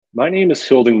My name is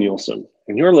Hilding Neilson,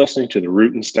 and you're listening to the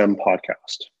Root and Stem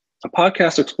podcast, a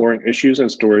podcast exploring issues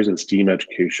and stories in STEAM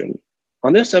education.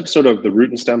 On this episode of the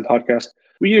Root and Stem podcast,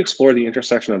 we explore the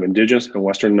intersection of Indigenous and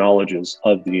Western knowledges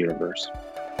of the universe.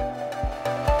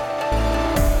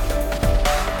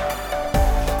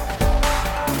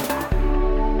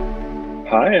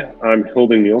 Hi, I'm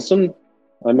Hilding Neilson.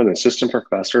 I'm an assistant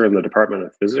professor in the Department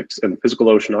of Physics and Physical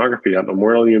Oceanography at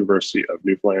Memorial University of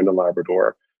Newfoundland and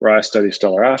Labrador, where I study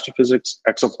stellar astrophysics,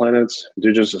 exoplanets,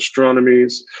 indigenous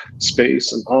astronomies,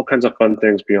 space, and all kinds of fun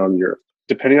things beyond the Earth.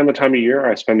 Depending on the time of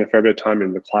year, I spend a fair bit of time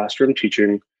in the classroom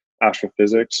teaching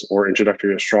astrophysics or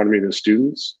introductory astronomy to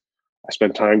students. I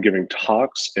spend time giving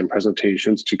talks and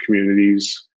presentations to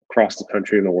communities across the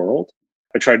country and the world.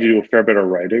 I try to do a fair bit of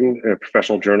writing,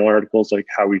 professional journal articles like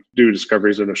how we do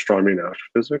discoveries in astronomy and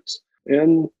astrophysics,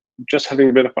 and just having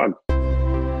a bit of fun.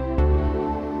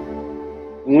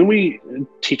 When we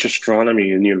teach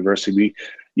astronomy in university, we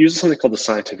use something called the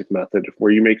scientific method,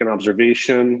 where you make an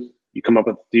observation, you come up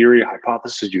with a theory, a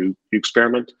hypothesis, you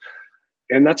experiment.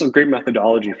 And that's a great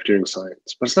methodology for doing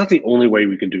science. But it's not the only way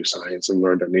we can do science and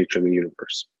learn about nature and the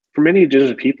universe. For many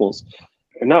indigenous peoples,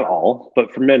 and not all,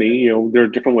 but for many, there are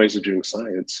different ways of doing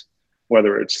science,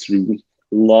 whether it's through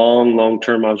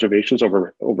long-term observations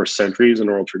over centuries and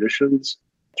oral traditions,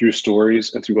 through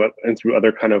stories, and through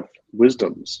other kind of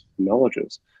wisdoms,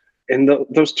 knowledges. And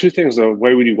those two things, the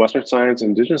way we do Western science and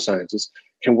indigenous sciences,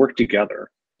 can work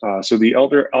together. So the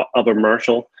elder Albert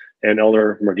Marshall and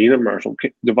elder Mardina Marshall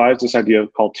devised this idea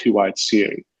called two-eyed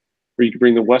seeing, where you can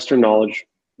bring the Western knowledge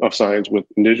of science with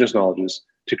indigenous knowledges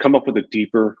to come up with a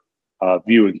deeper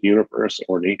view of the universe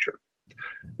or nature.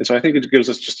 And so I think it gives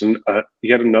us just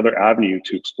yet another avenue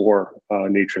to explore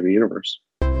nature and the universe.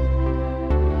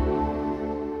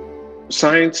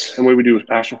 Science and what we do with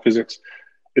astrophysics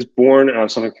is born out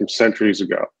of something from centuries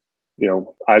ago.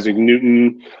 Isaac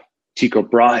Newton, Tycho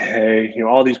Brahe,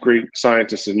 all these great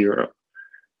scientists in Europe.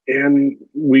 And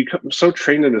we become so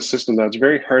trained in the system that it's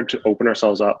very hard to open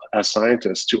ourselves up as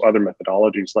scientists to other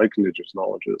methodologies like indigenous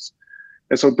knowledges.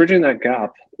 And so bridging that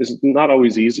gap is not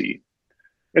always easy.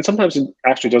 And sometimes it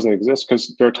actually doesn't exist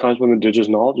because there are times when indigenous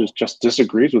knowledge just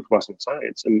disagrees with Western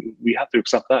science, and we have to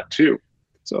accept that too.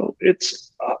 So it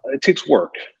takes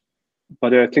work,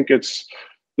 but I think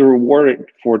the reward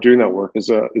for doing that work is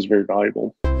very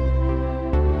valuable.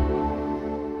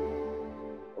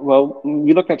 Well, when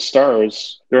we look at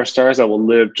stars, there are stars that will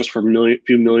live just for a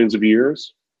few millions of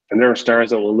years, and there are stars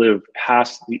that will live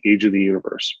past the age of the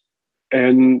universe.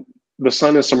 And the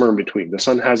sun is somewhere in between. The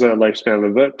sun has a lifespan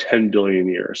of about 10 billion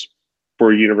years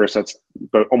for a universe that's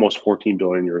about almost 14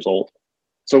 billion years old.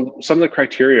 So some of the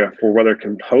criteria for whether it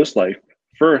can host life,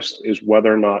 first is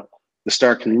whether or not the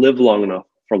star can live long enough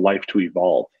for life to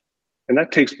evolve. And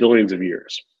that takes billions of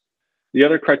years. The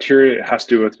other criteria has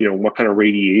to do with, what kind of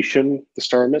radiation the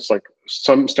star emits. Like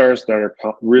some stars that are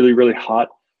really, really hot,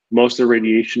 most of the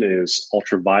radiation is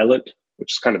ultraviolet,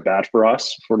 which is kind of bad for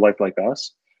us, for life like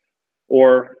us.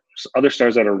 Or other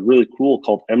stars that are really cool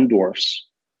called M dwarfs.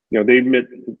 They emit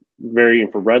very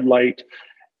infrared light,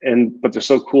 but they're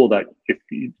so cool that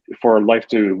for life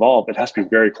to evolve, it has to be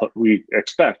very close. We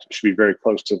expect it should be very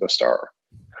close to the star.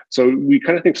 So we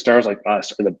kind of think stars like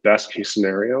us are the best case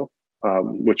scenario,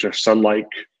 which are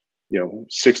sun-like,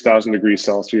 6,000 degrees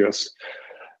Celsius,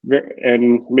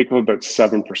 and make up about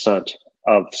 7%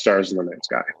 of stars in the night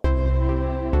sky.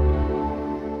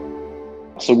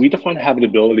 So we define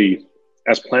habitability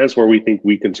as planets where we think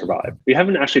we can survive. We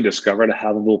haven't actually discovered a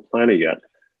habitable planet yet.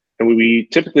 And we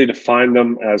typically define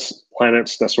them as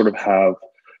planets that sort of have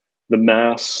the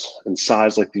mass and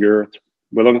size like the Earth.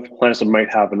 We're looking for planets that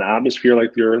might have an atmosphere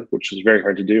like the Earth, which is very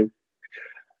hard to do,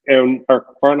 and are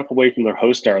far enough away from their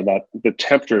host star that the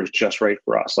temperature is just right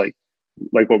for us, like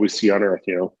what we see on Earth,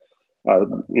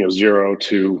 0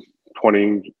 to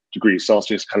 20 degrees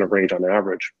Celsius kind of range on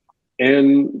average.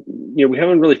 And we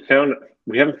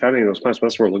haven't found any of those planets, but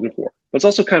that's what we're looking for. But it's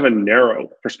also kind of a narrow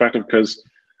perspective because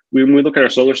when we look at our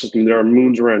solar system, there are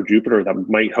moons around Jupiter that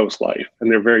might host life,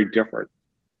 and they're very different.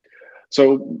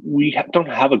 So we don't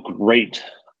have a great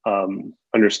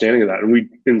understanding of that. And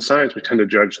in science, we tend to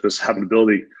judge this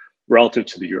habitability relative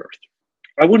to the Earth.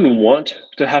 I wouldn't want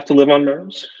to have to live on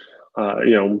Mars.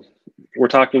 We're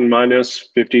talking minus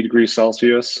 50 degrees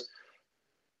Celsius,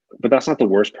 but that's not the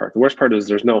worst part. The worst part is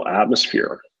there's no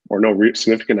atmosphere or no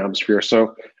significant atmosphere.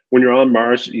 So when you're on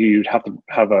Mars, you'd have to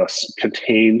have a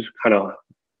contained kind of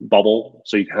bubble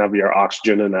so you can have your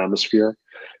oxygen and atmosphere.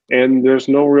 And there's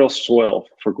no real soil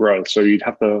for growth. So you'd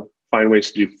have to find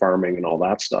ways to do farming and all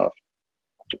that stuff.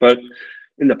 But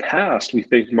in the past, we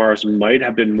think Mars might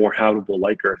have been more habitable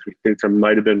like Earth. We think there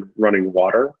might have been running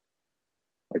water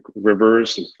like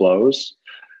rivers and flows.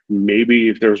 Maybe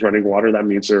if there was running water, that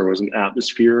means there was an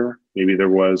atmosphere. Maybe there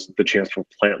was the chance for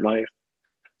plant life.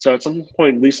 So at some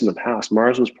point, at least in the past,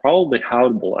 Mars was probably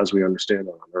habitable as we understand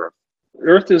it on Earth.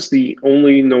 Earth is the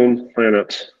only known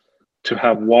planet to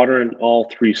have water in all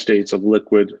three states of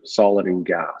liquid, solid, and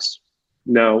gas.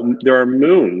 Now, there are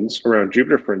moons around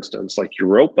Jupiter, for instance, like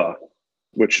Europa,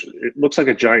 which it looks like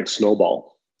a giant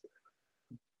snowball.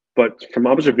 But from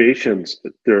observations,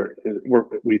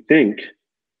 we think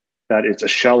that it's a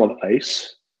shell of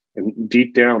ice, and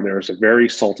deep down there's a very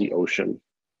salty ocean,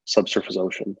 subsurface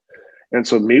ocean. And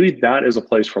so maybe that is a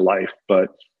place for life, but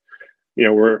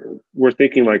we're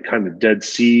thinking like kind of Dead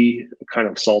Sea, kind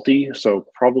of salty, so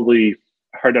probably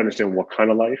hard to understand what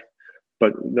kind of life,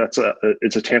 but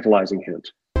it's a tantalizing hint.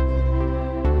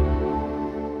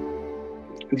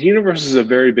 The universe is a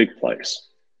very big place.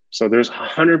 So there's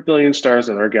 100 billion stars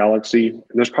in our galaxy, and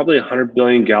there's probably 100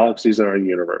 billion galaxies in our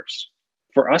universe.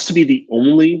 For us to be the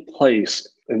only place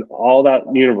in all that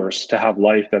universe to have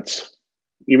life that's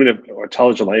even if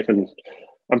intelligent life, and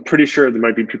I'm pretty sure there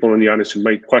might be people in the audience who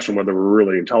might question whether we're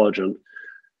really intelligent,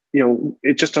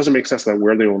 it just doesn't make sense that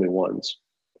we're the only ones.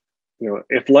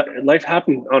 If life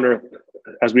happened on Earth,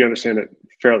 as we understand it,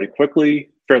 fairly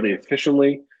quickly, fairly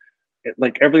efficiently,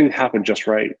 like everything happened just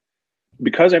right.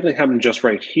 Because everything happened just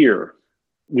right here,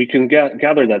 we can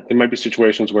gather that there might be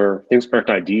situations where things aren't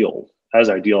as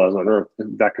ideal as on Earth.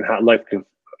 Life can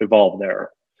evolve there.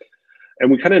 And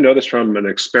we kind of know this from an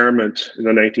experiment in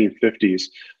the 1950s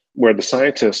where the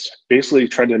scientists basically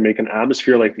tried to make an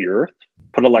atmosphere like the Earth,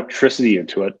 put electricity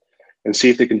into it, and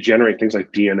see if they can generate things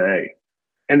like DNA.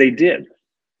 And they did.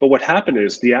 But what happened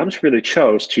is the atmosphere they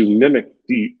chose to mimic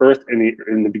the Earth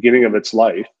in the beginning of its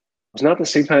life was not the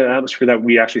same kind of atmosphere that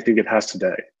we actually think it has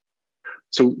today.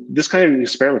 So this kind of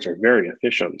experiments are very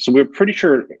efficient. So we're pretty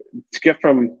sure to get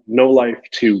from no life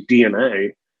to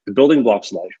DNA, the building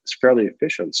blocks of life is fairly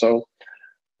efficient. So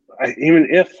even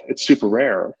if it's super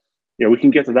rare, we can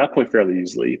get to that point fairly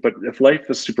easily. But if life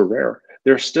is super rare,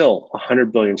 there's still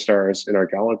 100 billion stars in our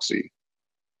galaxy.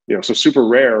 So super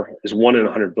rare is 1 in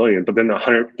 100 billion, but then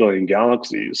 100 billion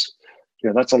galaxies,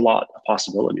 that's a lot of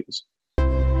possibilities.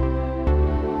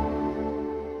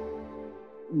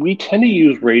 We tend to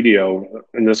use radio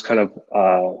in this kind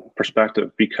of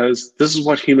perspective because this is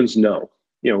what humans know.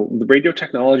 The radio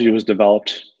technology was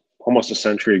developed almost a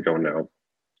century ago now.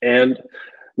 And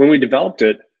when we developed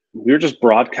it, we were just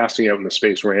broadcasting out into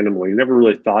space randomly. We never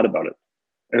really thought about it.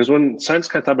 And it was when science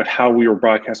kind of thought about how we were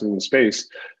broadcasting into space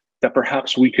that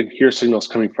perhaps we could hear signals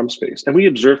coming from space. And we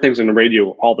observe things in the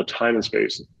radio all the time in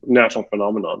space, natural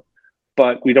phenomenon.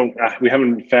 But we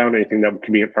haven't found anything that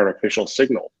can be an artificial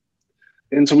signal.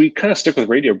 And so we kind of stick with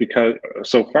radio because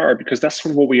that's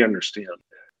sort of what we understand.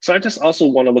 Scientists also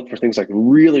want to look for things like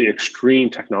really extreme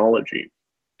technology.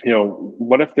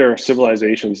 What if there are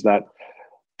civilizations that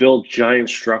build giant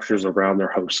structures around their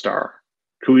host star?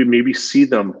 Could we maybe see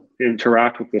them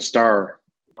interact with the star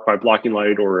by blocking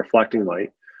light or reflecting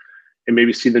light, and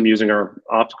maybe see them using our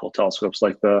optical telescopes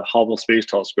like the Hubble Space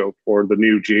Telescope or the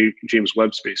new James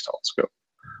Webb Space Telescope,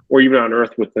 or even on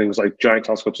Earth with things like giant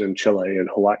telescopes in Chile and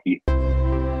Hawaii?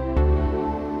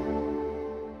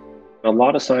 A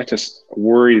lot of scientists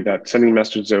worry that sending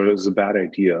messages out is a bad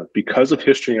idea because of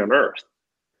history on Earth.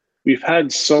 We've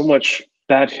had so much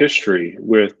bad history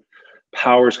with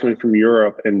powers coming from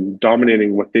Europe and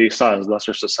dominating what they saw as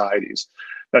lesser societies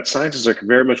that scientists are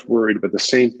very much worried about the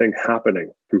same thing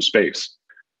happening from space.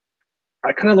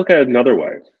 I kind of look at it another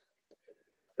way.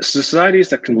 Societies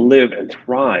that can live and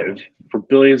thrive for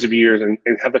billions of years and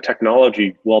have the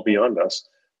technology well beyond us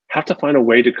have to find a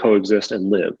way to coexist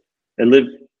and live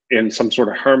in some sort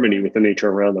of harmony with the nature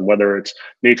around them, whether it's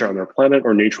nature on their planet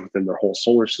or nature within their whole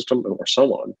solar system or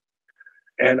so on.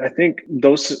 And I think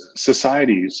those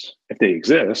societies, if they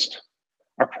exist,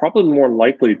 are probably more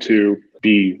likely to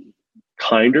be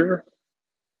kinder.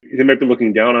 They might be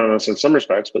looking down on us in some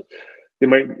respects, but they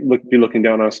might be looking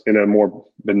down on us in a more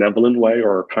benevolent way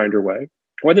or a kinder way.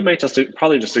 Or they might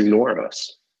probably just ignore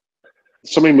us.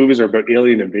 So many movies are about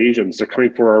alien invasions. They're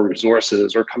coming for our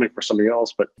resources or coming for something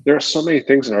else. But there are so many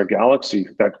things in our galaxy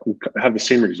that have the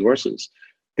same resources.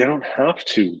 They don't have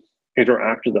to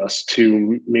interact with us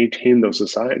to maintain those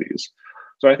societies.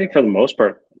 So I think for the most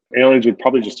part, aliens would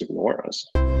probably just ignore us.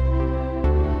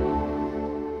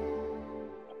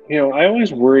 I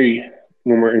always worry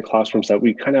when we're in classrooms that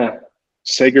we kind of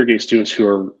segregate students who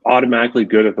are automatically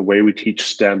good at the way we teach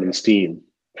STEM and STEAM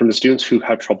from the students who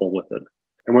have trouble with it.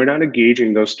 And we're not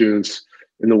engaging those students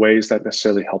in the ways that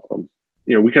necessarily help them.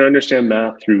 We can understand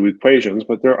math through equations,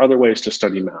 but there are other ways to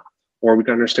study math. Or we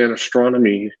can understand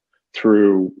astronomy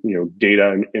through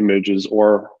data and images,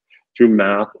 or through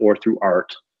math, or through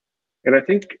art. And I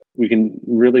think we can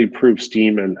really improve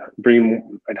STEAM and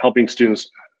helping students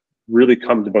really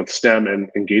come to both STEM and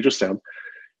engage with STEM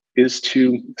is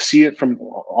to see it from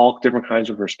all different kinds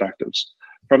of perspectives,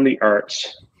 from the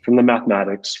arts, from the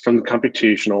mathematics, from the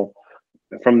computational,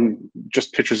 from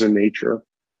just pictures in nature,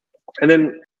 and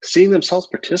then seeing themselves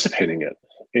participating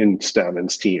in STEM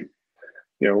and STEAM.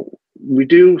 We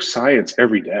do science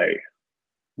every day.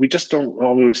 We just don't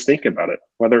always think about it,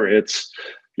 whether it's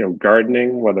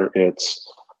gardening, whether it's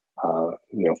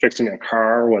fixing a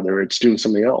car, whether it's doing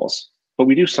something else. But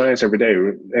we do science every day.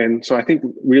 And so I think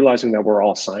realizing that we're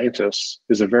all scientists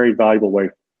is a very valuable way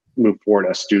to move forward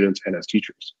as students and as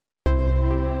teachers.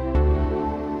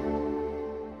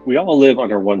 We all live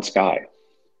under one sky.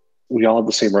 We all have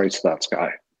the same rights to that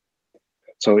sky.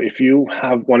 So if you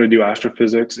want to do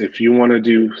astrophysics, if you want to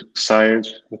do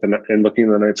science and looking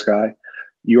in the night sky,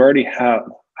 you already have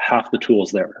half the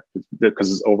tools there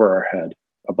because it's over our head,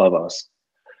 above us.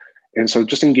 And so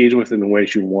just engage with it in the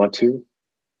ways you want to.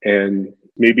 And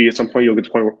maybe at some point you'll get to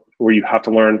the point where you have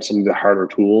to learn some of the harder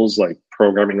tools like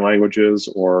programming languages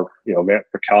or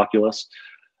for calculus.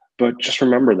 But just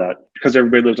remember that because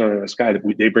everybody lives under the sky,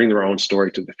 they bring their own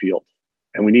story to the field.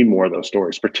 And we need more of those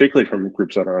stories, particularly from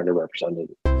groups that are underrepresented.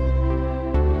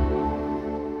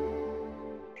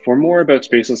 For more about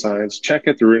space and science, check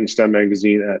out the Root in STEM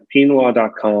magazine at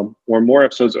pnoa.com, or more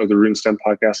episodes of the Root in STEM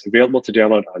podcast available to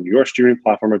download on your streaming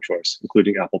platform of choice,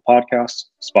 including Apple Podcasts,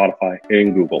 Spotify,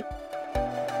 and Google.